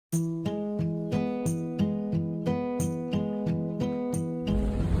We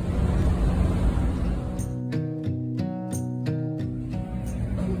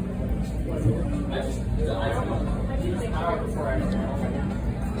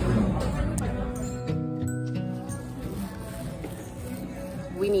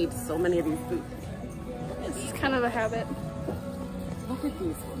need so many of these boots. It's kind of a habit. Look at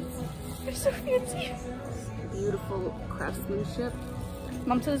these ones. They're so fancy. Beautiful craftsmanship.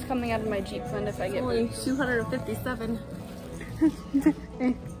 Mom says it's coming out of my Jeep fund if I get only boots. 257.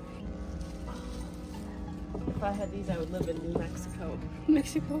 If I had these, I would live in New Mexico.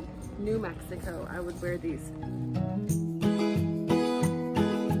 Mexico? New Mexico. I would wear these.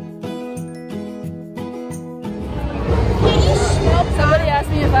 Somebody asked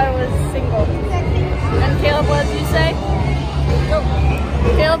me if I was single. And Caleb, what did you say?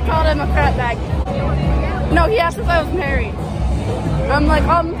 Caleb called him a crap bag. No, he asked if I was married. I'm like,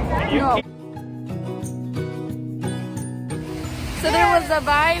 no. So there was a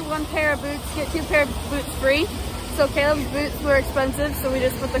buy one pair of boots, get 2 pair of boots free. So Caleb's boots were expensive, so we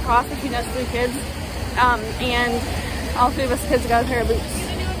just split the cost between us 3 kids. And all 3 of us kids got a pair of boots.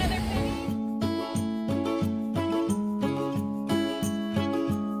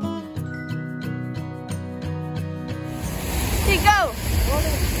 Go!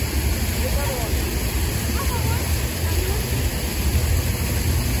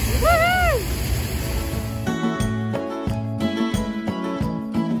 Woohoo!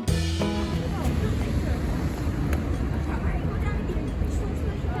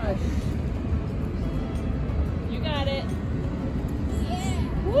 You got it. Yeah.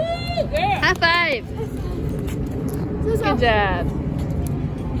 Woo, girl! High five! Good job.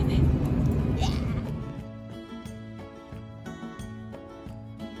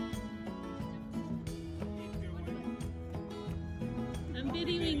 I'm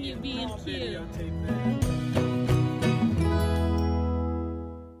videoing you being cute.